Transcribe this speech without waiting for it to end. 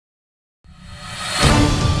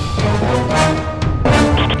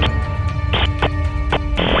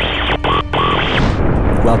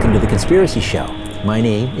Welcome to The Conspiracy Show. My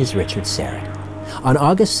name is Richard Serrett. On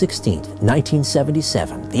August 16th,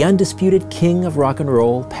 1977, the undisputed king of rock and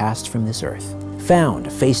roll passed from this earth,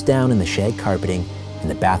 found face down in the shag carpeting in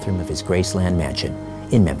the bathroom of his Graceland mansion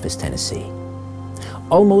in Memphis, Tennessee.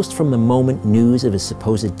 Almost from the moment news of his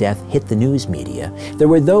supposed death hit the news media, there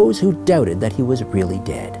were those who doubted that he was really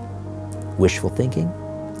dead. Wishful thinking?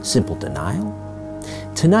 Simple denial?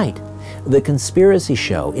 Tonight, The Conspiracy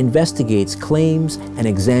Show investigates claims and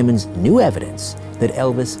examines new evidence that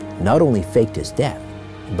Elvis not only faked his death,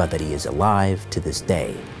 but that he is alive to this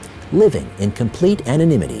day, living in complete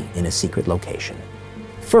anonymity in a secret location.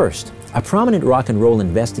 First, a prominent rock and roll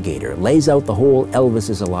investigator lays out the whole Elvis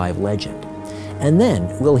is alive legend. And then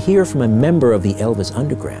we'll hear from a member of the Elvis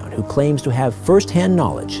Underground who claims to have first-hand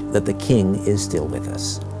knowledge that the king is still with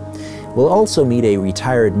us. We'll also meet a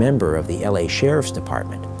retired member of the LA Sheriff's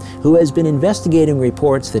Department who has been investigating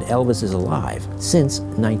reports that Elvis is alive since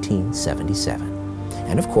 1977.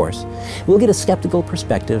 And of course, we'll get a skeptical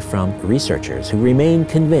perspective from researchers who remain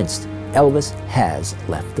convinced Elvis has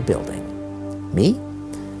left the building. Me?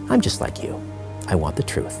 I'm just like you. I want the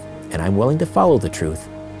truth, and I'm willing to follow the truth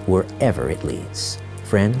wherever it leads.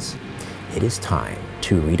 Friends, it is time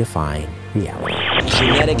to redefine reality.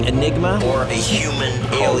 Genetic enigma or a human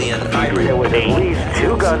alien hybrid? There was at least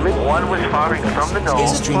 2 gunmen. One was firing from the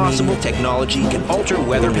nose. Is it possible technology can alter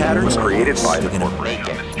weather patterns? Created by the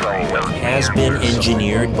Has been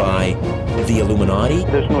engineered by the Illuminati?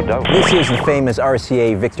 There's no doubt. This is the famous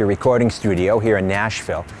RCA Victor recording studio here in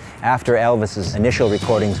Nashville. After Elvis's initial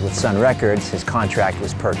recordings with Sun Records, his contract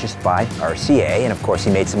was purchased by RCA, and of course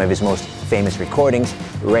he made some of his most famous recordings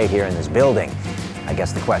right here in this building. I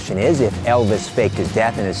guess the question is, if Elvis faked his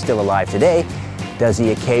death and is still alive today, does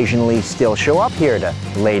he occasionally still show up here to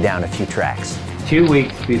lay down a few tracks? 2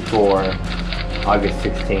 weeks before August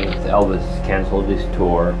 16th, Elvis canceled his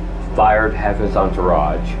tour, fired half his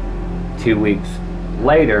entourage. 2 weeks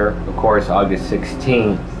later, of course, August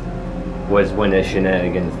 16th, was when the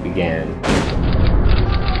shenanigans began.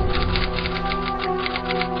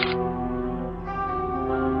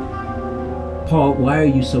 Paul, why are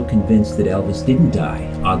you so convinced that Elvis didn't die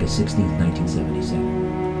August 16th,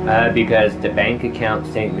 1977? Because the bank account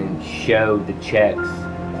statement showed the checks,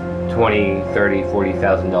 $20,000, $30,000,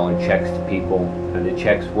 $40,000 checks to people. And the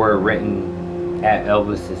checks were written at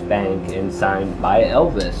Elvis's bank and signed by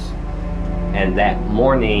Elvis. And that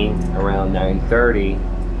morning, around 9:30,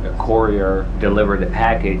 a courier delivered a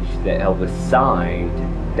package that Elvis signed.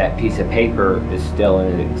 That piece of paper is still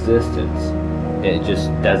in existence. It just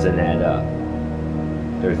doesn't add up.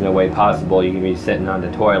 There's no way possible you can be sitting on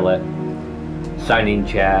the toilet, signing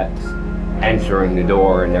checks, answering the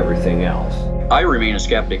door, and everything else. I remain a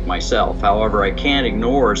skeptic myself. However, I can't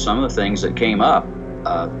ignore some of the things that came up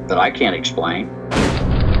that I can't explain.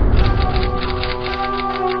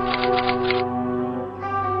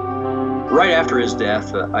 Right after his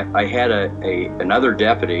death, I had another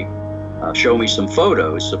deputy show me some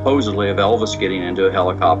photos, supposedly of Elvis getting into a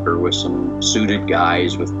helicopter with some suited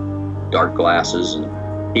guys with dark glasses, and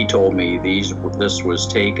he told me this was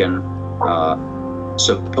taken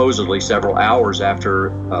supposedly several hours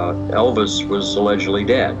after Elvis was allegedly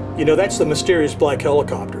dead. You know, that's the mysterious black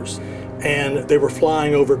helicopters, and they were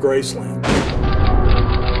flying over Graceland.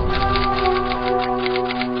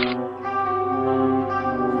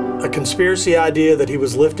 A conspiracy idea that he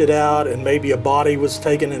was lifted out and maybe a body was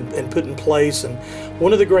taken and put in place. And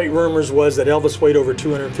one of the great rumors was that Elvis weighed over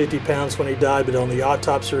 250 pounds when he died, but on the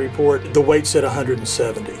autopsy report, the weight said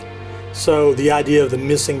 170. So the idea of the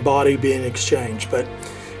missing body being exchanged. But,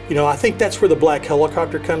 you know, I think that's where the black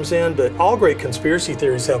helicopter comes in, but all great conspiracy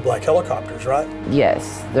theories have black helicopters, right?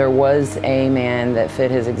 Yes, there was a man that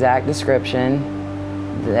fit his exact description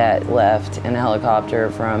that left in a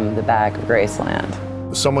helicopter from the back of Graceland.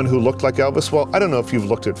 Someone who looked like Elvis? Well, I don't know if you've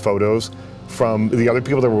looked at photos from the other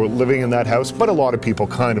people that were living in that house, but a lot of people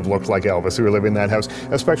kind of looked like Elvis who were living in that house,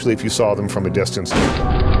 especially if you saw them from a distance.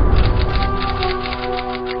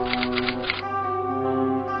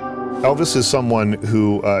 Elvis is someone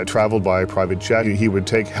who traveled by a private jet. He would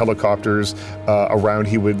take helicopters around.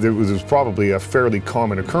 There was probably a fairly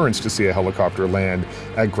common occurrence to see a helicopter land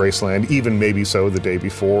at Graceland, even maybe so the day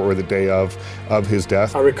before or the day of his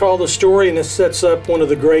death. I recall the story, and this sets up one of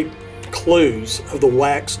the great clues of the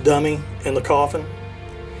wax dummy in the coffin.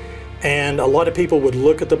 And a lot of people would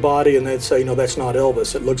look at the body and they'd say, no, that's not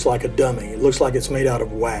Elvis. It looks like a dummy. It looks like it's made out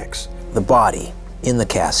of wax. The body in the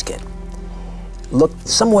casket. looked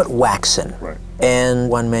somewhat waxen. Right. And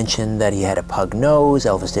one mentioned that he had a pug nose.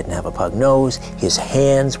 Elvis didn't have a pug nose. His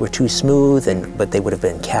hands were too smooth, but they would have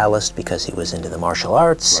been calloused because he was into the martial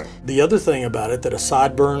arts. Right. The other thing about it, that a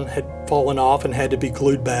sideburn had fallen off and had to be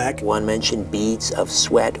glued back. One mentioned beads of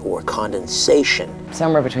sweat or condensation.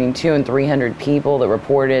 Somewhere between 200 and 300 people that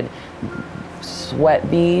reported sweat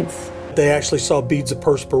beads. They actually saw beads of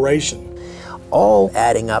perspiration. All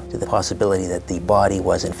adding up to the possibility that the body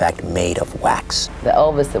was in fact made of wax. The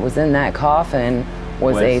Elvis that was in that coffin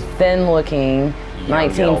was a thin-looking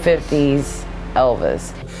 1950s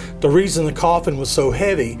Elvis. The reason the coffin was so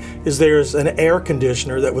heavy is there's an air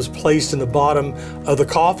conditioner that was placed in the bottom of the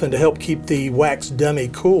coffin to help keep the wax dummy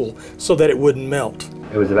cool so that it wouldn't melt.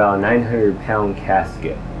 It was about a 900-pound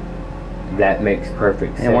casket. That makes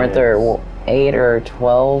perfect sense. And weren't there 8 or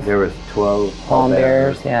 12? There was 12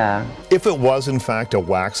 pallbearers, yeah. If it was in fact a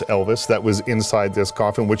wax Elvis that was inside this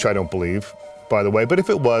coffin, which I don't believe, by the way, but if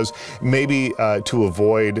it was, maybe to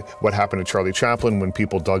avoid what happened to Charlie Chaplin when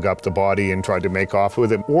people dug up the body and tried to make off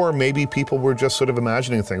with it, or maybe people were just sort of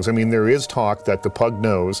imagining things. I mean, there is talk that the pug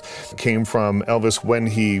nose came from Elvis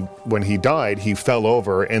when he died. He fell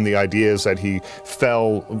over, and the idea is that he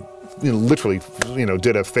fell, literally,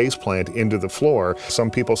 did a face plant into the floor. Some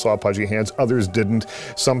people saw pudgy hands, others didn't.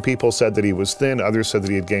 Some people said that he was thin, others said that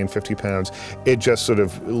he had gained 50 pounds. It just sort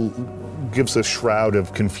of gives a shroud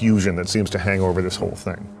of confusion that seems to hang over this whole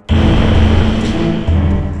thing.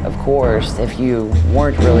 Of course, if you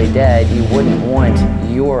weren't really dead, you wouldn't want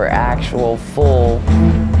your actual full,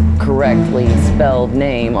 correctly spelled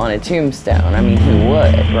name on a tombstone. I mean, who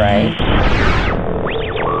would, right?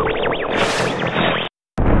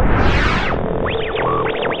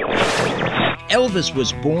 Elvis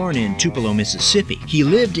was born in Tupelo, Mississippi. He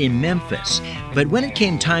lived in Memphis, but when it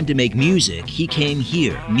came time to make music, he came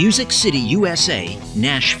here, Music City, USA,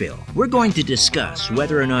 Nashville. We're going to discuss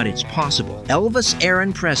whether or not it's possible Elvis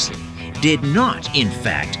Aaron Presley did not, in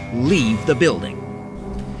fact, leave the building.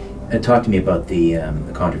 Talk to me about the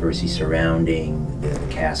controversy surrounding the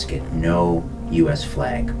casket, no U.S.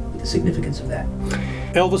 flag, the significance of that.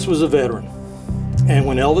 Elvis was a veteran, and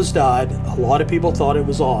when Elvis died, a lot of people thought it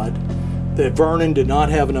was odd that Vernon did not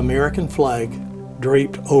have an American flag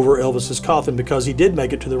draped over Elvis's coffin, because he did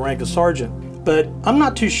make it to the rank of sergeant. But I'm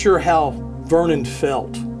not too sure how Vernon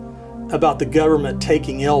felt about the government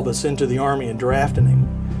taking Elvis into the Army and drafting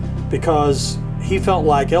him, because he felt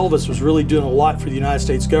like Elvis was really doing a lot for the United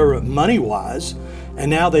States government money-wise, and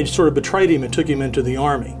now they sort of betrayed him and took him into the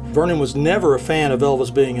Army. Vernon was never a fan of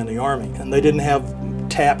Elvis being in the Army, and they didn't have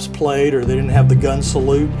taps played, or they didn't have the gun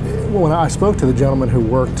salute. When I spoke to the gentleman who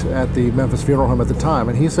worked at the Memphis Funeral Home at the time,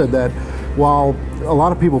 and he said that while a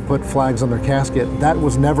lot of people put flags on their casket, that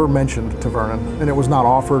was never mentioned to Vernon, and it was not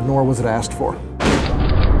offered, nor was it asked for.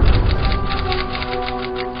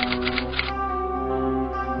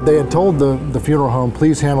 They had told the funeral home,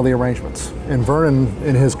 please handle the arrangements, and Vernon,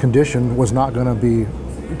 in his condition, was not going to be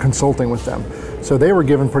consulting with them. So they were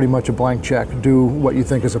given pretty much a blank check, do what you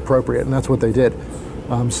think is appropriate, and that's what they did.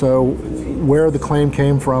 So where the claim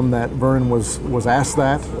came from that Vernon was asked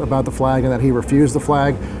that about the flag and that he refused the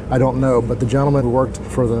flag, I don't know, but the gentleman who worked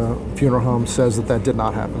for the funeral home says that that did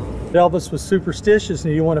not happen. Elvis was superstitious and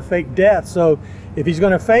he didn't want to fake death, so if he's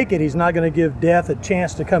going to fake it, he's not going to give death a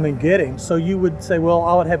chance to come and get him. So you would say, well,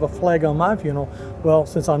 I would have a flag on my funeral. Well,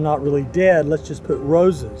 since I'm not really dead, let's just put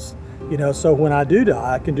roses. So when I do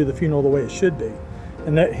die, I can do the funeral the way it should be.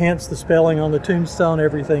 And that, hence the spelling on the tombstone,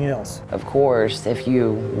 everything else. Of course, if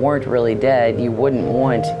you weren't really dead, you wouldn't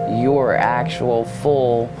want your actual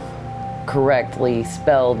full, correctly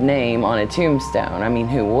spelled name on a tombstone. I mean,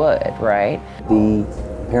 who would, right? The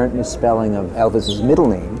apparent misspelling of Elvis's middle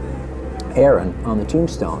name, Aaron, on the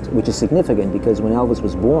tombstones, which is significant because when Elvis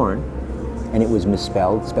was born and it was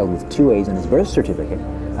misspelled, spelled with 2 A's on his birth certificate,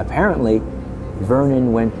 apparently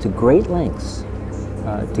Vernon went to great lengths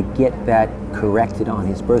to get that corrected on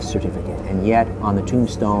his birth certificate, and yet on the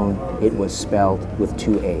tombstone it was spelled with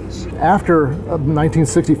 2 A's. After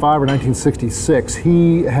 1965 or 1966,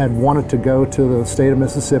 he had wanted to go to the state of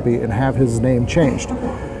Mississippi and have his name changed.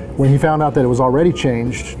 When he found out that it was already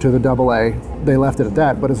changed to the AA, they left it at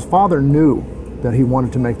that, but his father knew that he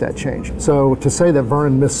wanted to make that change. So to say that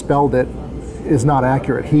Vernon misspelled it is not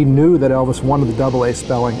accurate. He knew that Elvis wanted the AA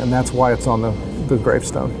spelling, and that's why it's on the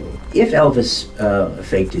gravestone. If Elvis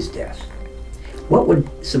faked his death, what would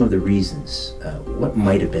some of the reasons, what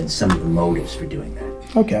might have been some of the motives for doing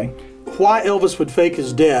that? Okay. Why Elvis would fake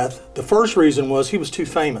his death, the first reason was he was too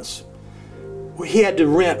famous. he had to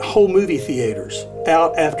rent whole movie theaters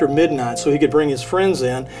out after midnight so he could bring his friends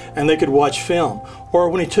in and they could watch film. Or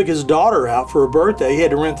when he took his daughter out for her birthday, he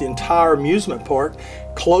had to rent the entire amusement park,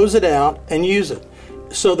 close it out, and use it.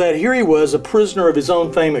 So that here he was, a prisoner of his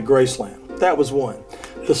own fame at Graceland. That was one.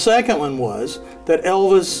 The second one was that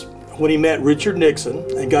Elvis, when he met Richard Nixon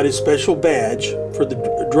and got his special badge for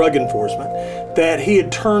the drug enforcement, that he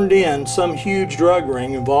had turned in some huge drug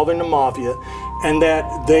ring involving the mafia and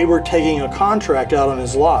that they were taking a contract out on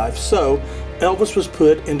his life. So Elvis was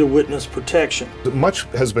put into witness protection. Much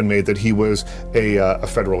has been made that he was a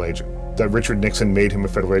federal agent, that Richard Nixon made him a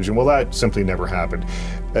federal agent. Well, that simply never happened.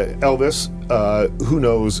 Elvis, who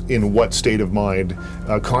knows in what state of mind,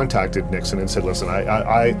 contacted Nixon and said, listen,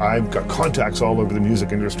 I've got contacts all over the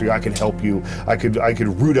music industry. I can help you. I could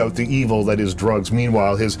root out the evil that is drugs.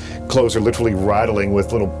 Meanwhile, his clothes are literally rattling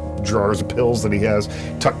with little jars of pills that he has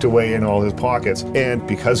tucked away in all his pockets. And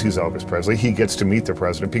because he's Elvis Presley, he gets to meet the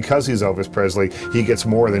president. Because he's Elvis Presley, he gets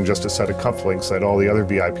more than just a set of cufflinks that all the other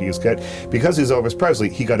VIPs get. Because he's Elvis Presley,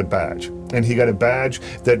 he got a badge. And he got a badge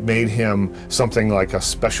that made him something like a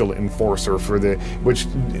special enforcer for the, which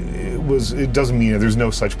it doesn't mean there's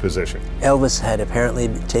no such position. Elvis had apparently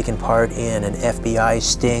taken part in an FBI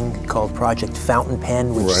sting called Project Fountain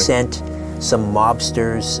Pen, which sent some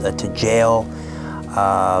mobsters to jail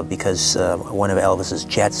because one of Elvis's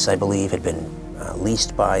jets, I believe, had been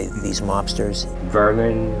leased by these mobsters.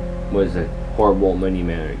 Vernon was a horrible money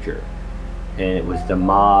manager, and it was the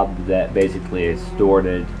mob that basically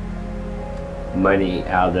extorted money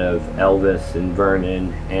out of Elvis and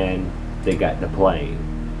Vernon, and they got the plane.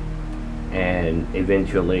 And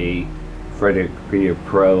eventually, Frederick Peter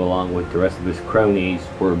Pro, along with the rest of his cronies,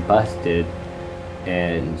 were busted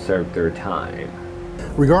and served their time.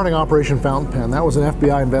 Regarding Operation Fountain Pen, that was an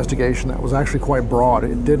FBI investigation that was actually quite broad.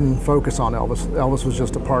 It didn't focus on Elvis. Elvis was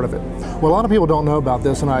just a part of it. What a lot of people don't know about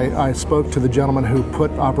this, and I spoke to the gentleman who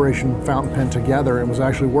put Operation Fountain Pen together and was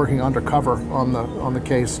actually working undercover on the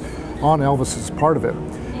case on Elvis's part of it,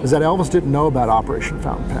 is that Elvis didn't know about Operation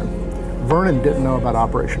Fountain Pen. Vernon didn't know about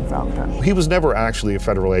Operation Fountain Pen. He was never actually a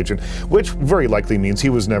federal agent, which very likely means he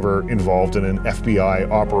was never involved in an FBI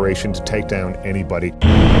operation to take down anybody.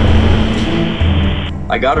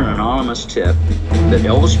 I got an anonymous tip that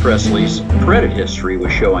Elvis Presley's credit history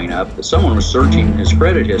was showing up, that someone was searching his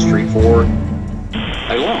credit history for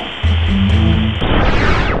a loan.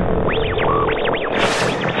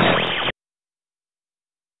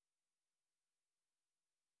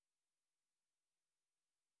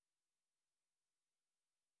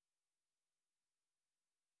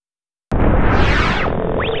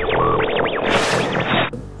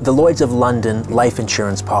 The Lloyds of London life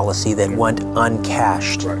insurance policy that went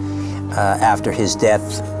uncashed after his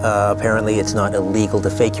death. Apparently it's not illegal to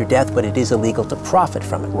fake your death, but it is illegal to profit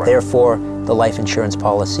from it. Therefore, the life insurance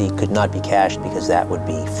policy could not be cashed because that would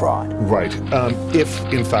be fraud. Right. If,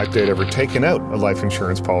 in fact, they'd ever taken out a life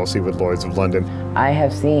insurance policy with Lloyds of London. I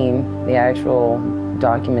have seen the actual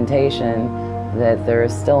documentation that there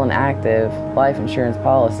is still an active life insurance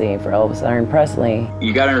policy for Elvis Presley.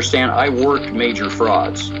 You got to understand, I worked major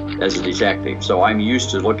frauds as a detective, so I'm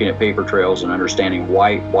used to looking at paper trails and understanding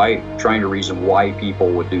trying to reason why people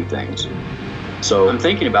would do things. So I'm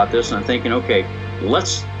thinking about this and I'm thinking, okay,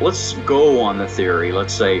 let's go on the theory.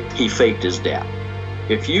 Let's say he faked his death.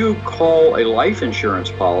 If you call a life insurance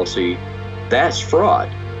policy, that's fraud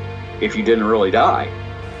if you didn't really die.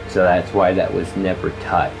 So that's why that was never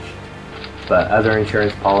touched. But other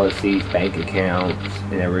insurance policies, bank accounts,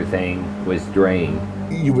 and everything was drained.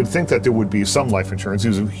 You would think that there would be some life insurance. He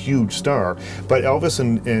was a huge star. But Elvis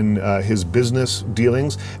and his business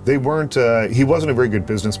dealings, they weren't, he wasn't a very good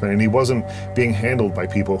businessman, and he wasn't being handled by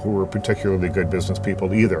people who were particularly good business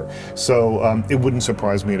people either. So it wouldn't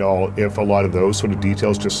surprise me at all if a lot of those sort of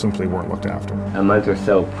details just simply weren't looked after. A month or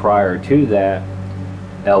so prior to that,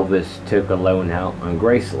 Elvis took a loan out on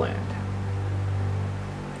Graceland.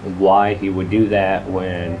 Why he would do that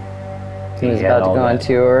when he was about to go on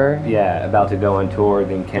tour? Yeah, about to go on tour,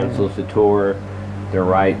 then cancels the tour, then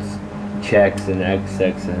writes checks in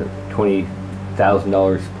excess of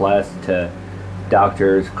 $20,000 plus to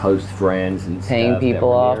doctors, close friends, and paying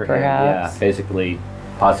people off, perhaps? Yeah, basically,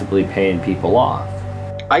 possibly paying people off.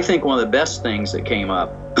 I think one of the best things that came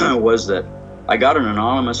up was that I got an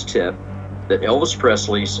anonymous tip that Elvis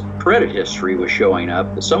Presley's credit history was showing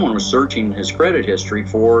up, that someone was searching his credit history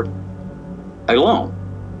for a loan.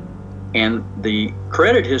 And the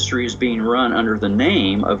credit history is being run under the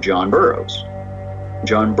name of John Burroughs.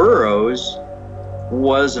 John Burroughs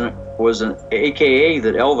was was an AKA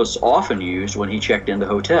that Elvis often used when he checked into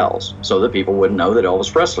hotels, so that people wouldn't know that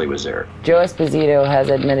Elvis Presley was there. Joe Esposito has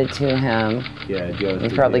admitted to him. Yeah, Joe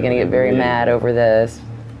He's probably going to get very mad over this,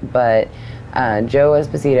 but Joe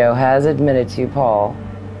Esposito has admitted to Paul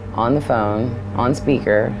on the phone, on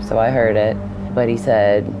speaker, so I heard it, but he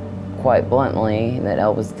said quite bluntly that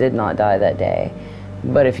Elvis did not die that day.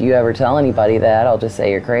 But if you ever tell anybody that, I'll just say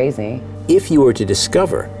you're crazy. If you were to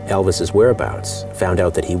discover Elvis's whereabouts, found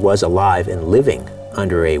out that he was alive and living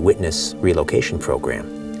under a witness relocation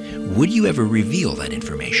program, would you ever reveal that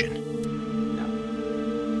information? No.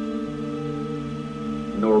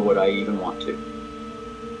 Nor would I even want to.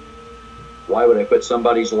 Why would I put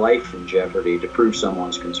somebody's life in jeopardy to prove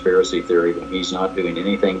someone's conspiracy theory when he's not doing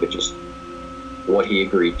anything but just what he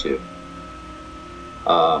agreed to?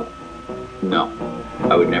 No,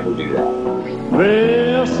 I would never do that.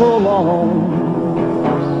 Well, so long.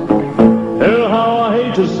 Oh, how I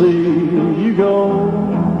hate to see you go.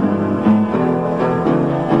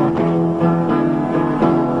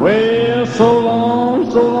 Well, so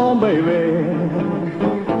long, baby.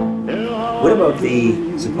 what about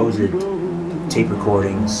the supposed tape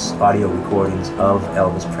recordings, audio recordings of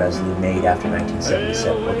Elvis Presley made after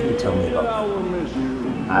 1977? What can you tell me about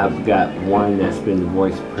that? I've got one that's been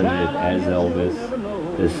voice printed as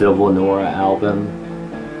Elvis, the Silver Nora album,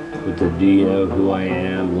 with the Do You Know Who I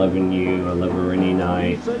Am, Loving You, I Love Her Any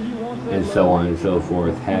Night, and so on and so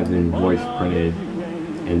forth, have been voice printed,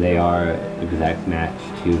 and they are an exact match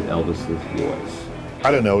to Elvis's voice. I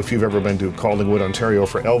don't know if you've ever been to Collingwood, Ontario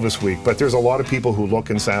for Elvis Week, but there's a lot of people who look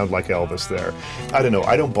and sound like Elvis there. I don't know,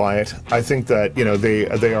 I don't buy it. I think that, you know,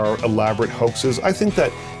 they are elaborate hoaxes. I think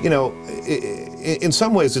that, you know, in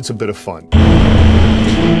some ways it's a bit of fun.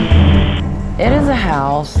 It is a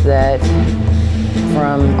house that,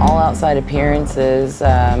 from all outside appearances,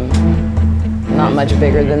 not much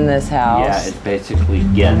bigger than this house. Yeah, it's basically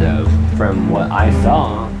ghetto. From what I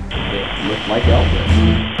saw, it looked like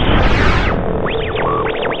Elvis.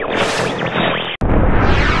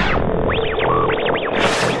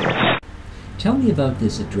 Tell me about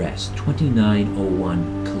this address,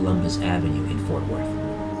 2901 Columbus Avenue in Fort Worth.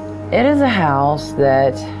 It is a house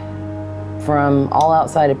that, from all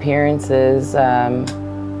outside appearances,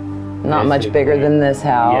 not much bigger than this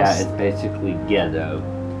house. Yeah, it's basically ghetto.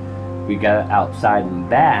 We got it outside and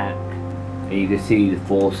back, and you can see the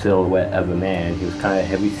full silhouette of a man. He was kind of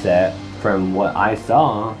heavy set. From what I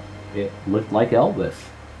saw, it looked like Elvis.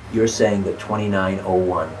 You're saying that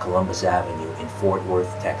 2901 Columbus Avenue in Fort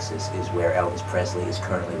Worth, Texas is where Elvis Presley is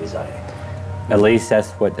currently residing? At least that's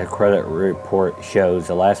what the credit report shows.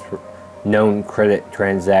 The last known credit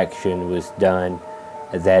transaction was done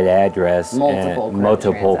at that address.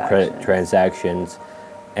 Multiple credit transactions.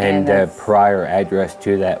 And the prior address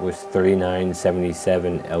to that was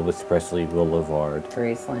 3977 Elvis Presley Boulevard.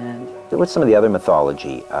 Graceland. What's some of the other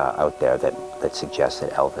mythology out there that suggests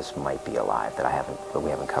that Elvis might be alive that we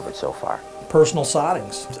haven't covered so far? Personal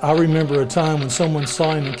sightings. I remember a time when someone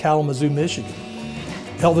saw him in Kalamazoo, Michigan.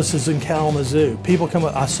 Elvis is in Kalamazoo. People come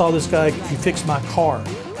up, I saw this guy, he fixed my car.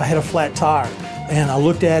 I had a flat tire, and I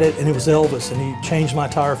looked at it, and it was Elvis, and he changed my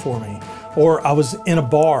tire for me. Or I was in a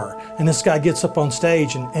bar, and this guy gets up on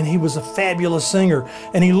stage, and he was a fabulous singer,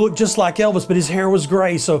 and he looked just like Elvis, but his hair was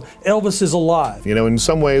gray, so Elvis is alive. You know, in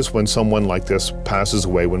some ways, when someone like this passes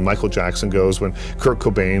away, when Michael Jackson goes, when Kurt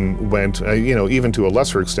Cobain went, you know, even to a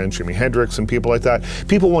lesser extent, Jimi Hendrix and people like that,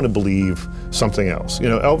 people want to believe something else. You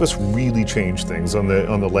know, Elvis really changed things on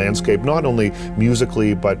the landscape, not only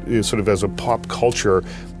musically, but sort of as a pop culture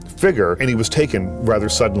figure, and he was taken rather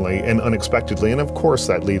suddenly and unexpectedly, and of course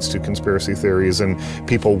that leads to conspiracy theories and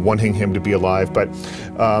people wanting him to be alive. But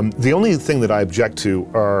the only thing that I object to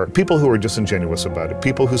are people who are disingenuous about it,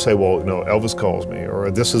 people who say, well, no, Elvis calls me,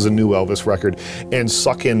 or this is a new Elvis record, and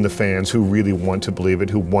suck in the fans who really want to believe it,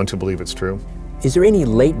 who want to believe it's true. Is there any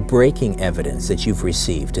late-breaking evidence that you've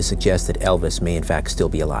received to suggest that Elvis may in fact still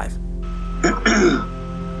be alive?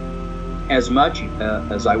 As much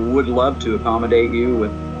as I would love to accommodate you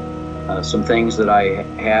with some things that I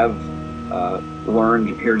have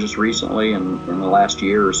learned here just recently in the last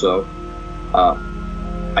year or so,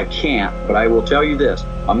 I can't, but I will tell you this.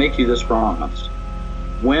 I'll make you this promise.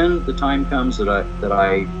 When the time comes that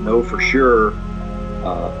I know for sure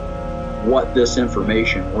what this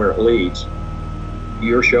information, where it leads,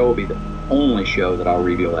 your show will be the only show that I'll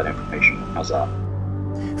reveal that information. How's that?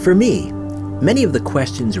 For me, many of the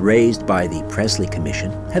questions raised by the Presley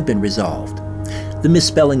Commission have been resolved. The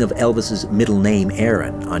misspelling of Elvis's middle name,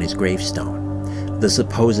 Aaron, on his gravestone, the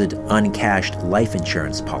supposed uncashed life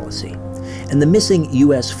insurance policy, and the missing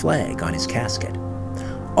U.S. flag on his casket.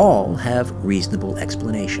 all have reasonable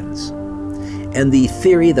explanations. And the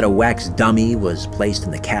theory that a wax dummy was placed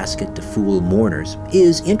in the casket to fool mourners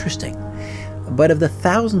is interesting. But of the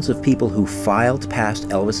thousands of people who filed past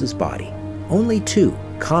Elvis's body, only 2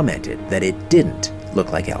 commented that it didn't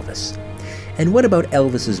look like Elvis. And what about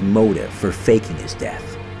Elvis's motive for faking his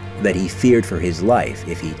death? That he feared for his life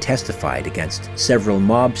if he testified against several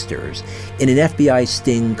mobsters in an FBI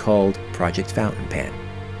sting called Project Fountain Pen.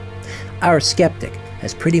 Our skeptic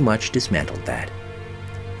has pretty much dismantled that.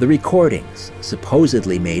 The recordings,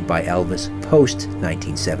 supposedly made by Elvis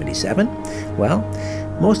post-1977, well,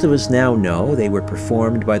 most of us now know they were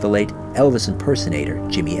performed by the late Elvis impersonator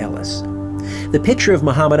Jimmy Ellis. The picture of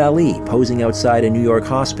Muhammad Ali posing outside a New York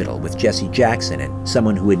hospital with Jesse Jackson and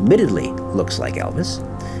someone who admittedly looks like Elvis,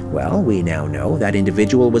 well, we now know that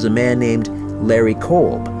individual was a man named Larry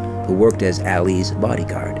Kolb, who worked as Ali's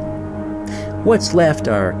bodyguard. What's left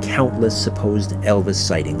are countless supposed Elvis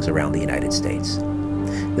sightings around the United States.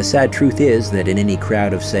 The sad truth is that in any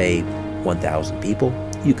crowd of, say, 1,000 people,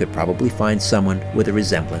 you could probably find someone with a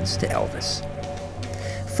resemblance to Elvis.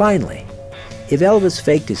 Finally, if Elvis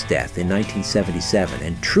faked his death in 1977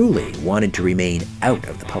 and truly wanted to remain out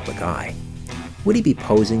of the public eye, would he be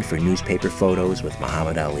posing for newspaper photos with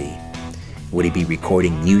Muhammad Ali? Would he be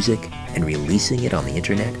recording music and releasing it on the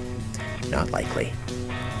internet? Not likely.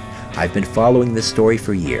 I've been following this story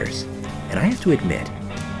for years, and I have to admit,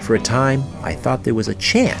 for a time I thought there was a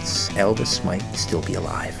chance Elvis might still be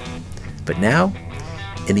alive. But now,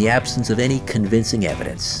 in the absence of any convincing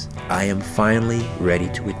evidence, I am finally ready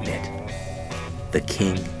to admit the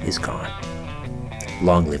king is gone.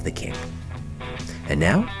 Long live the king. And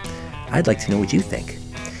now, I'd like to know what you think.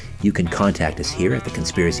 You can contact us here at The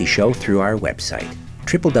Conspiracy Show through our website,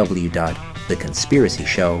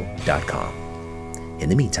 www.theconspiracyshow.com. In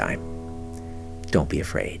the meantime, don't be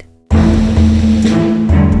afraid.